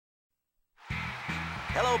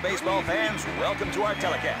Hello, baseball fans. Welcome to our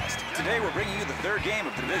telecast. Today, we're bringing you the third game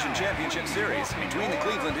of the Division Championship Series between the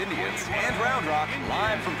Cleveland Indians and Round Rock,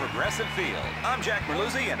 live from Progressive Field. I'm Jack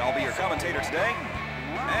Merluzzi, and I'll be your commentator today.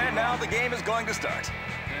 And now the game is going to start.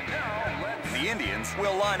 The Indians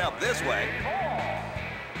will line up this way.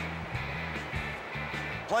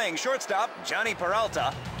 Playing shortstop, Johnny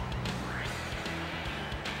Peralta.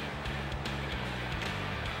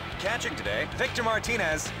 Catching today, Victor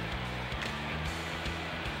Martinez.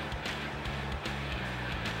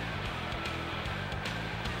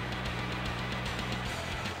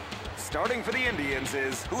 Starting for the Indians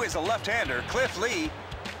who is a left-hander, Cliff Lee.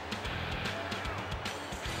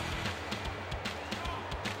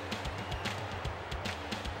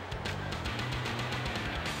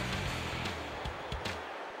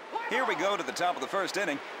 Here we go to the top of the first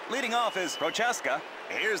inning. Leading off is Prochaska.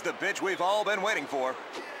 Here's the pitch we've all been waiting for.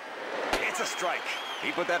 It's a strike.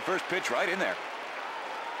 He put that first pitch right in there.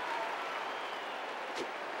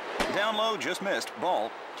 Down low, just missed.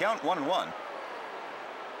 Ball. Count 1-1.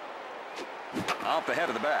 Off the head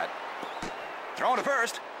of the bat. Thrown to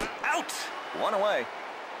first. Out. One away.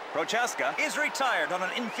 Prochaska is retired on an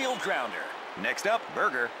infield grounder. Next up,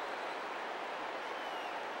 Berger.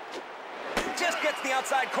 Just gets the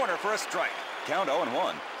outside corner for a strike. Count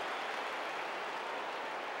 0-1.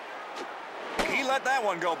 He let that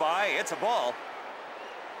one go by. It's a ball.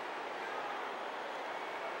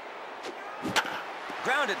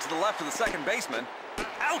 Grounded to the left of the second baseman.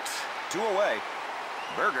 Out. Two away.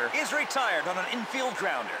 Berger is retired on an infield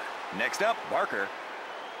grounder. Next up, Barker.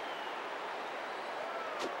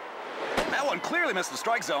 That one clearly missed the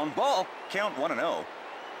strike zone. Ball. Count 1-0.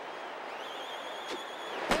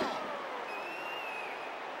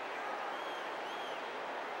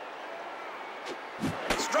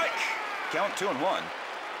 Strike. Count 2-1.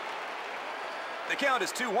 The count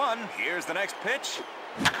is 2-1. Here's the next pitch.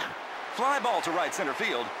 Fly ball to right center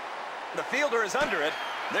field. The fielder is under it.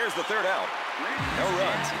 There's the third out. No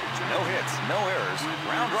runs, no hits, no errors.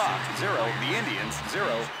 Round Rock, 0. The Indians,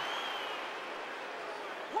 0.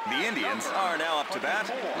 The Indians are now up to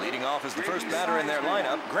bat. Leading off is the first batter in their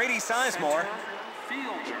lineup, Grady Sizemore.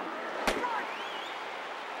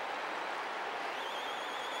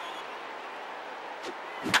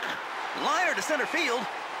 Liner to center field.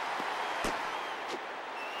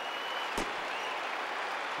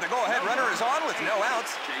 The go-ahead runner is on with no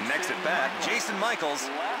outs. Next at bat, Jason Michaels.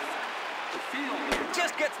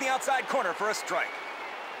 Just gets the outside corner for a strike.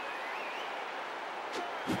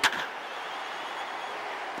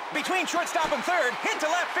 Between shortstop and third, hit to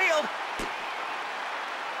left field.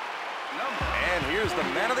 And here's the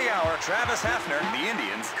man of the hour, Travis Hafner. The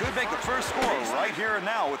Indians could make the first score right here and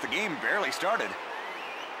now with the game barely started.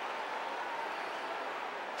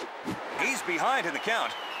 He's behind in the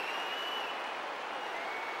count.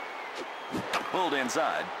 Pulled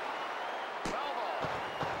inside.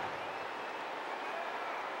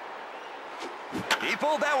 He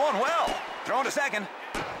pulled that one well. Thrown to second.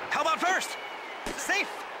 How about first? Safe.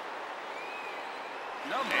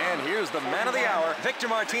 And here's the man of the hour, Victor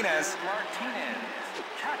Martinez.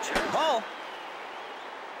 Ball.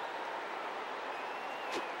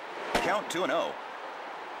 Count 2-0.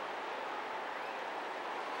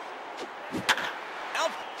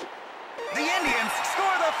 Out. The Indians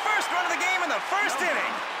score the first run of the game in the first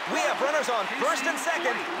inning. We have runners on first and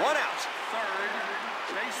second, one out.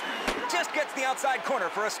 Just gets the outside corner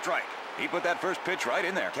for a strike. He put that first pitch right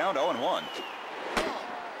in there. Count 0-1.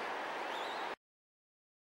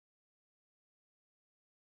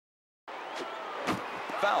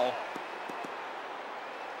 Foul.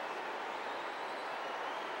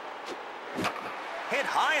 Hit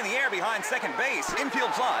high in the air behind second base.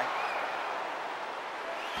 Infield fly.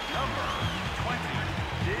 Number 20,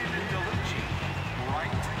 David DeLucci,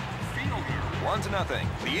 right fielder.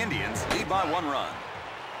 1-0. The Indians lead by 1 run.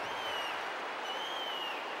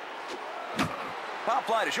 Pop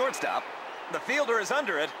fly to shortstop. The fielder is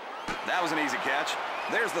under it. That was an easy catch.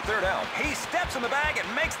 There's the third out. He steps in the bag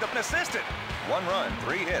and makes the assisted. 1 run,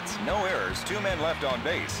 3 hits, no errors, 2 men left on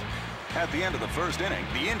base. At the end of the first inning,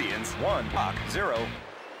 the Indians 1, Rock 0.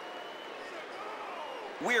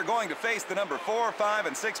 We are going to face the number 4, 5,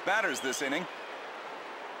 and 6 batters this inning.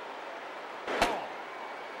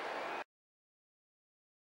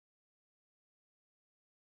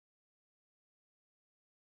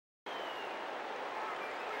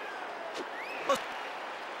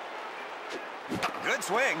 Good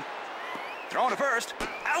swing. Thrown to first.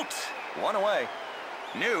 Out. 1 away.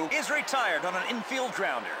 New is retired on an infield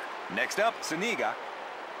grounder. Next up, Suniga.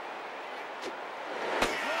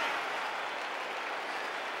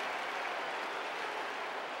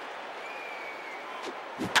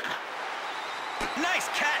 Nice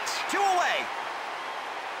catch. 2 away.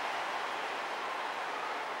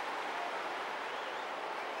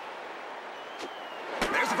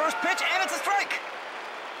 There's the first pitch, and it's a strike.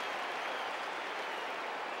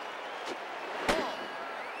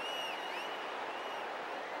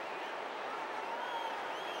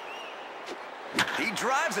 He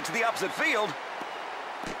drives it to the opposite field.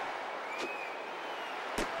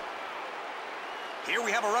 Here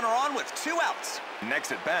we have a runner on with 2 outs.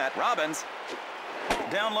 Next at bat, Robbins.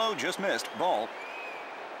 Down low, just missed. Ball.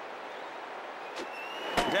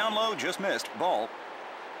 Down low, just missed. Ball.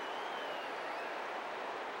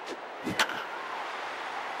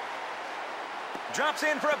 Drops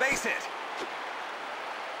in for a base hit.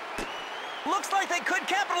 Looks like they could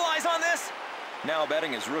capitalize on this. Now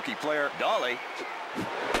batting his rookie player, Dolly.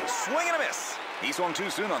 Swing and a miss. He swung too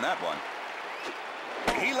soon on that one.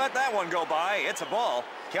 He let that one go by. It's a ball.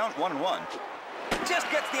 Count 1-1. Just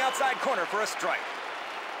gets the outside corner for a strike.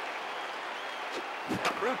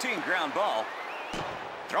 Routine ground ball.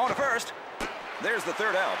 Throwing to first. There's the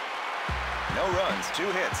 3rd out. No runs, 2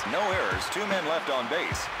 hits, no errors, 2 men left on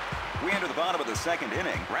base. We enter the bottom of the 2nd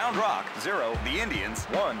inning. Round Rock, 0. The Indians,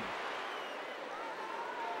 1.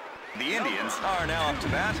 The Indians are now up to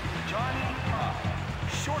bat.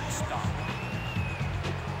 Shortstop.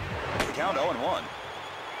 Count 0-1.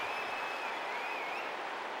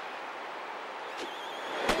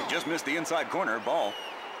 Just missed the inside corner. Ball.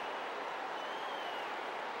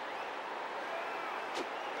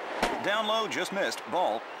 Down low, just missed.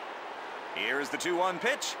 Ball. Here's the 2-1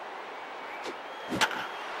 pitch.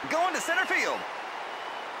 Going to center field.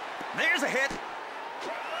 There's a hit.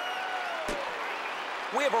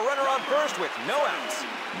 We have a runner on first with no outs.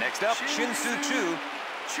 Next up, Shin-Soo Choo.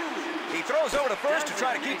 He throws over to first to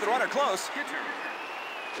try to keep the runner close.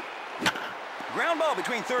 Ground ball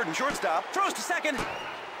between 3rd and shortstop. Throws to 2nd.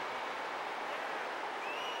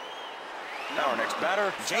 Our next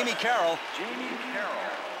batter, Jamie Carroll.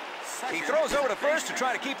 He throws over to first to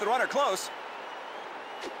try to keep the runner close.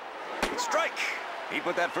 Strike. He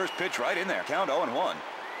put that first pitch right in there. Count 0-1.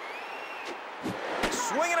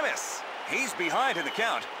 Swing and a miss. He's behind in the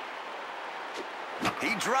count.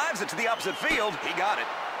 He drives it to the opposite field. He got it.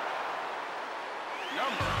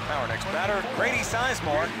 Our next batter, Grady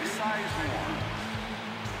Sizemore.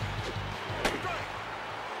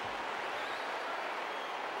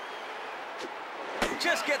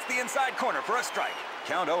 Just gets the inside corner for a strike.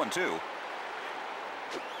 Count 0-2.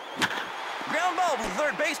 Ground ball to the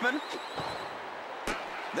 3rd baseman.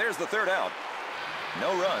 There's the 3rd out.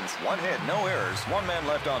 No runs, 1 hit, no errors, 1 man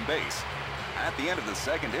left on base. At the end of the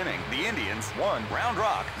 2nd inning, the Indians, 1. Round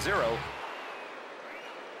Rock, 0.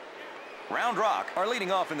 Round Rock are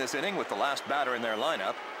leading off in this inning with the last batter in their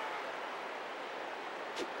lineup.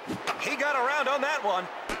 He got around on that one.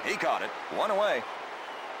 He caught it. 1 away.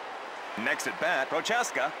 Next at bat,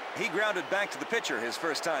 Prochaska. He grounded back to the pitcher his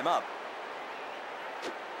first time up.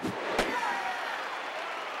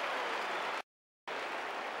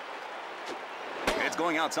 It's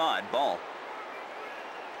going outside. Ball.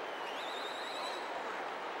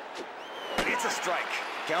 It's a strike.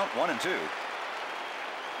 Count 1-2.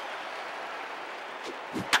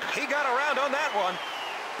 He got around on that one.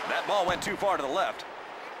 That ball went too far to the left.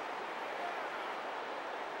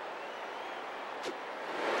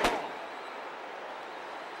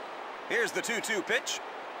 Here's the 2-2 pitch.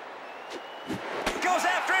 Goes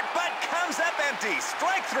after it, but comes up empty.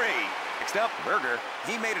 Strike 3. Next up, Berger.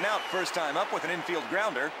 He made an out first time up with an infield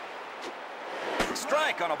grounder.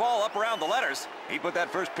 Strike on a ball up around the letters. He put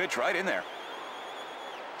that first pitch right in there.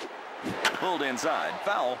 Pulled inside.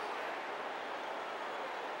 Foul.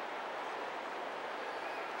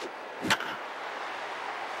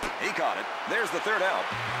 He caught it. There's the 3rd out.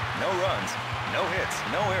 No runs, no hits,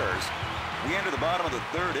 no errors. We enter the bottom of the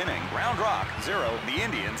 3rd inning. Round Rock, 0. The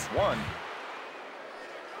Indians, 1.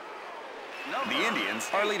 The Indians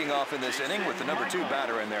are leading off in this inning with the number 2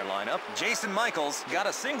 batter in their lineup. Jason Michaels got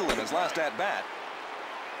a single in his last at-bat.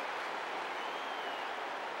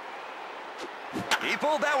 He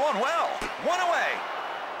pulled that one well. 1 away.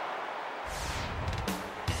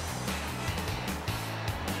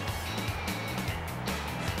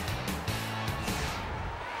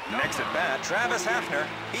 Next at bat, Travis Hafner.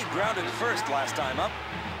 He grounded first last time up.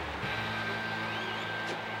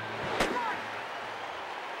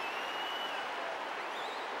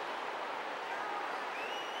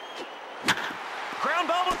 Ground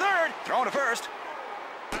ball to 3rd. Thrown to first.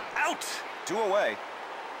 Out. 2 away.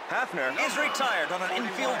 Hafner is retired on an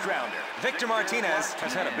infield grounder. Victor Martinez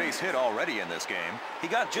has had a base hit already in this game. He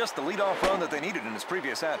got just the leadoff run that they needed in his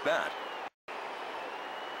previous at-bat.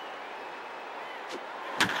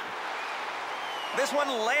 This one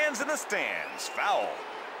lands in the stands. Foul.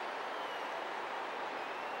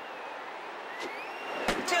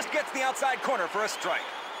 Just gets the outside corner for a strike.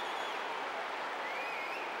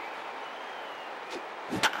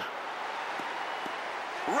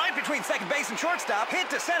 Right between second base and shortstop. Hit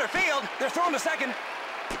to center field. They're throwing to second.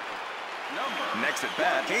 Next at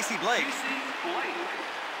bat, Casey Blake.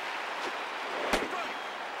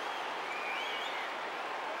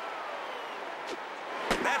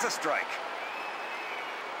 That's a strike.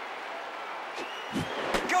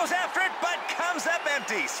 Goes after it, but comes up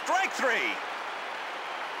empty. Strike three.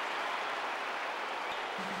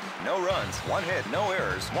 No runs, one hit, no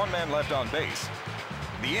errors, one man left on base.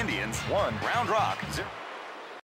 The Indians won. Round Rock 0.